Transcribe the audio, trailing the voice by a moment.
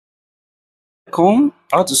Come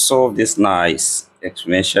how to solve this nice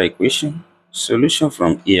exponential equation. Solution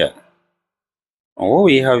from here. And what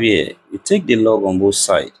we have here, we take the log on both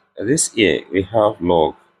sides. This here we have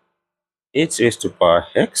log 8 raised to power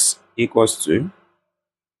x equals to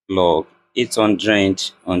log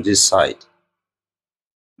 800 on this side.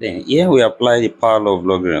 Then here we apply the power law of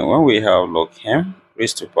logarithm. When we have log m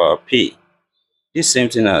raised to power p, this same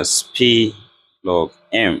thing as p log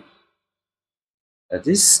m.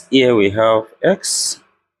 This here we have x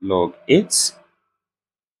log 8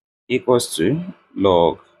 equals to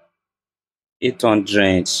log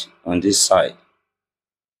 800 on this side.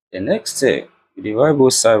 The next step, we divide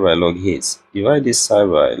both sides by log 8. Divide this side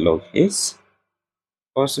by log 8.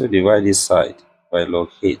 Also divide this side by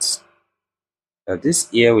log 8. This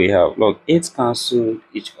here we have log 8 cancel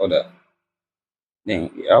each other. Then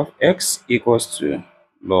we have x equals to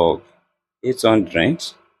log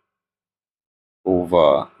 800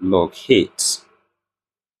 over log 8.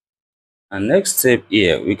 And next step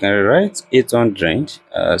here, we can write 800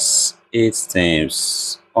 as 8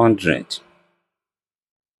 times 100.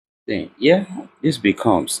 Then here, this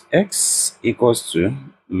becomes x equals to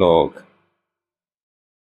log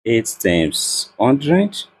 8 times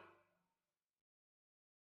 100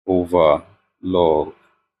 over log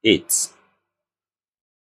 8.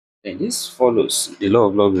 Then this follows the law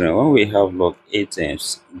of logarithm. When we have log 8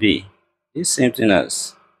 times b, this same thing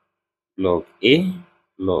as log a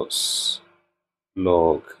plus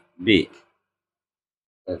log b.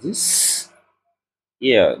 This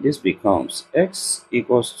here, this becomes x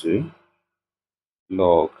equals to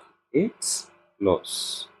log 8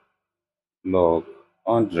 plus log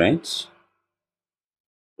 100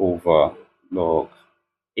 over log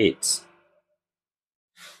 8.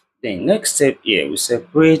 Then next step here, we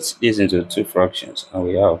separate this into two fractions, and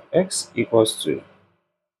we have x equals to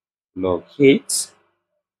log 8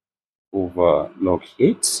 over log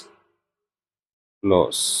 8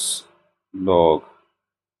 plus log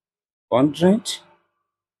 100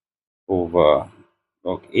 over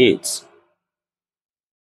log 8.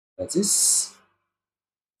 That is,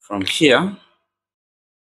 from here,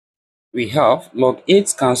 we have log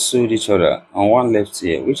 8 cancelled each other and 1 left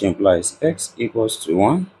here, which implies x equals to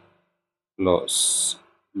 1 plus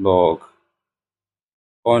log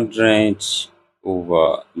 100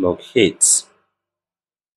 over log 8.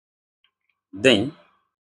 Then,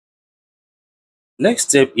 next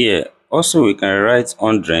step here, also we can write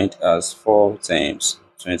 100 as 4 times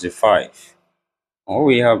 25. All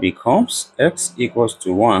we have becomes x equals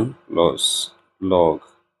to 1 plus log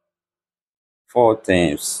 4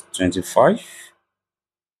 times 25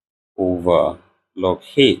 over log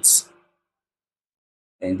 8.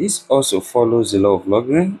 And this also follows the law of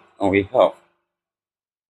logarithm, and we have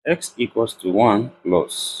x equals to 1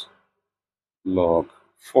 plus log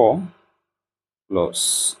 4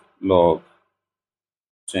 plus log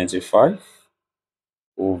 25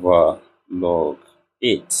 over log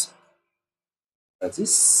 8. That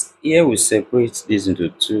is, here we separate this into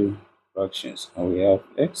two fractions, and we have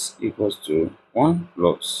x equals to 1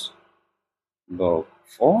 plus log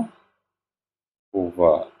 4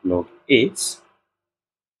 over log 8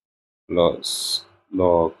 plus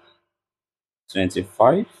log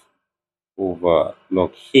 25 over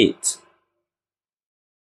log 8.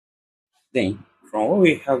 Then, from what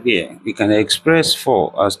we have here, we can express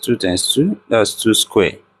 4 as 2 times 2, that's 2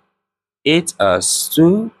 square. 8 as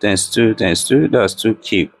 2 times 2 times 2, that's 2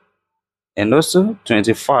 cube. And also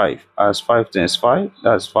 25 as 5 times 5,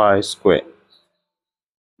 that's 5 square.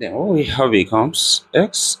 Then what we have becomes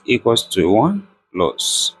x equals to 1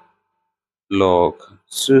 plus log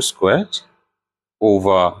 2 squared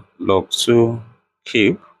over log 2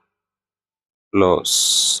 cube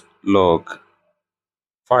plus log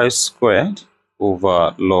 5 squared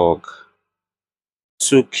over log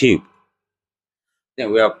 2 cube.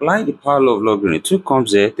 Then we apply the power law of logarithm. 2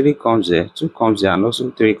 comes there, 3 comes there, 2 comes there, and also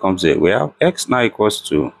 3 comes there. We have x now equals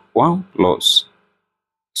to 1 plus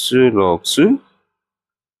 2 log 2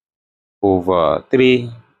 over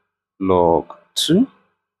 3 log 2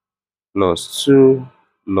 plus 2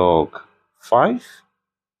 log 5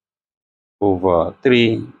 over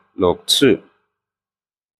 3 log 2.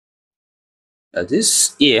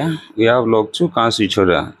 This here, we have log 2 cancel each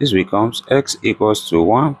other. This becomes x equals to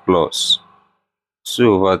 1 plus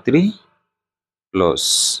 2 over 3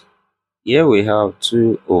 plus, here we have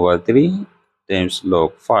 2 over 3 times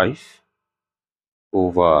log 5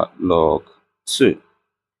 over log 2.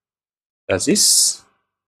 That is,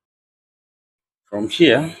 from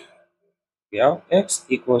here, we have x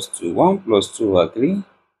equals to 1 plus 2 over 3.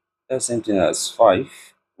 That's same thing as 5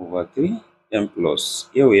 over 3. Then plus,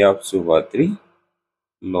 here we have 2 over 3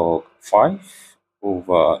 log 5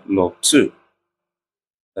 over log 2.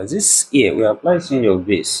 This here, we apply change of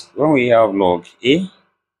base when we have log A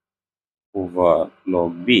over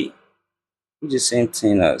log B, which is the same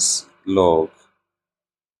thing as log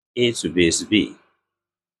A to base B.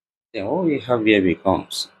 Then what we have here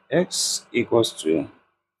becomes x equals to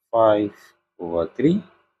 5 over 3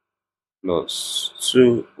 plus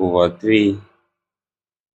 2 over 3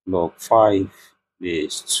 log 5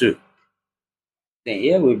 base 2. Then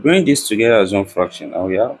here we bring this together as one fraction, and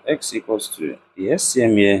we have x equals to the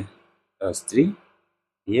SCM here as 3.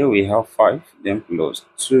 Here we have 5, then plus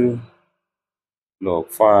 2 log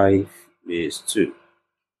 5 base 2.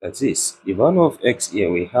 That is, the value of x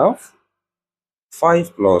here we have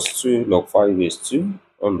 5 plus 2 log 5 base 2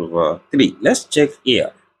 all over 3. Let's check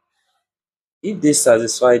here if this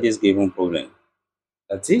satisfies this given problem.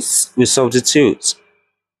 That is, we substitute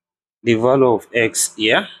the value of x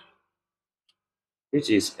here, which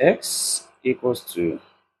is x equals to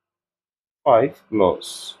 5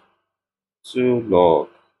 plus 2 log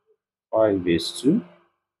 5 base 2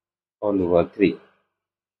 all over 3.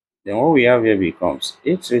 Then what we have here becomes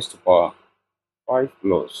 8 raised to power 5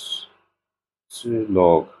 plus 2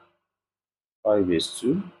 log 5 base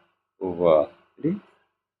 2 over 3.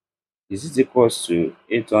 This is equals to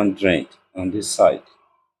 800 on this side.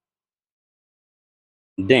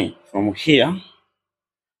 Then from here,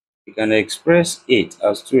 we can express 8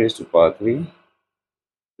 as 2 raised to power 3,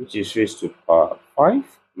 which is raised to power 5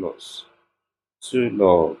 plus 2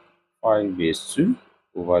 log 5 base 2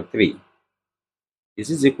 over 3. This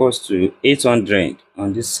is equals to 800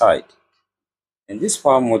 on this side. And this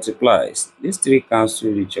power multiplies. These three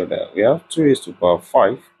cancel each other. We have 2 raised to power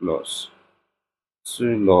 5 plus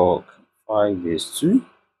 2 log 5 base 2.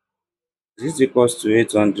 This is equals to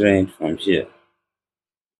 800 from here.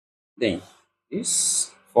 Then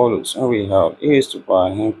this follows when we have a raised to power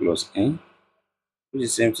n plus n, which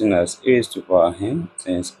is the same thing as a raised to power n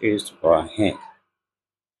times a raised to power n.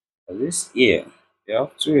 For this here, we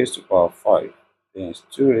have 2 raised to power 5 times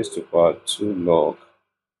 2 raised to power 2 log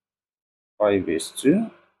 5 base 2.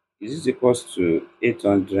 This is equals to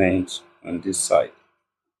 800 on this side.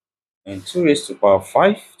 And 2 raised to power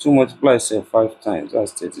 5, 2 multiply itself 5 times,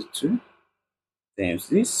 that's 32. Times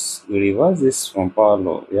this, we reverse this from power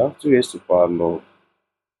law. We have 2 raised to power log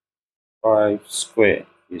 5 square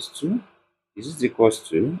is 2. This is equals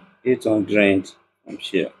to 800 from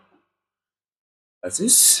here. That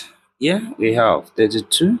is, here we have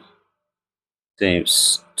 32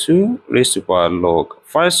 times 2 raised to power log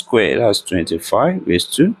 5 square, that's 25 base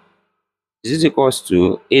 2. This is equals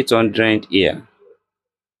to 800 here.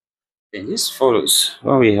 Then this follows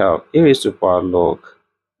when we have a raised to power log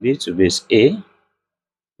b to base a,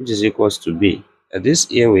 which is equals to b. At this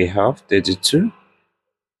here we have 32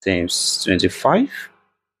 times 25.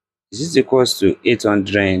 This is equals to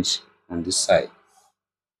 800 on this side.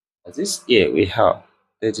 At this here we have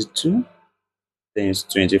 32 times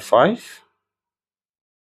 25.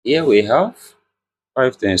 Here we have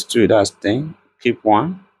 5 times 2, that's 10. Keep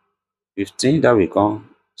 1, 15, that will become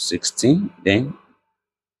 16. Then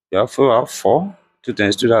we have 4. 2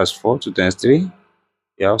 times 2, that's 4. 2 times 3,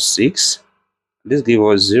 we have 6. This gives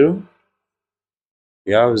us 0.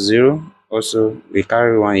 We have 0. Also, we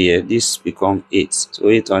carry 1 here. This becomes 8. So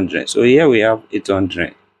 800. So here we have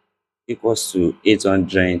 800 equals to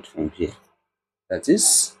 800 from here. That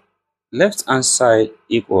is, left hand side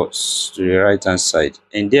equals to the right hand side.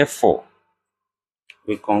 And therefore,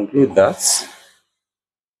 we conclude that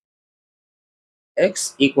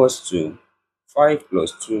x equals to 5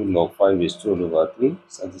 plus 2 log 5 is 2 over 3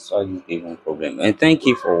 satisfies this given problem. And thank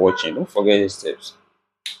you for watching. Don't forget the steps.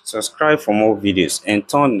 Subscribe for more videos and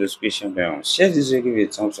turn the notification bell on. Share this video, give it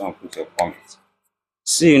a thumbs up and put your comment.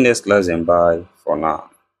 See you next class and bye for now.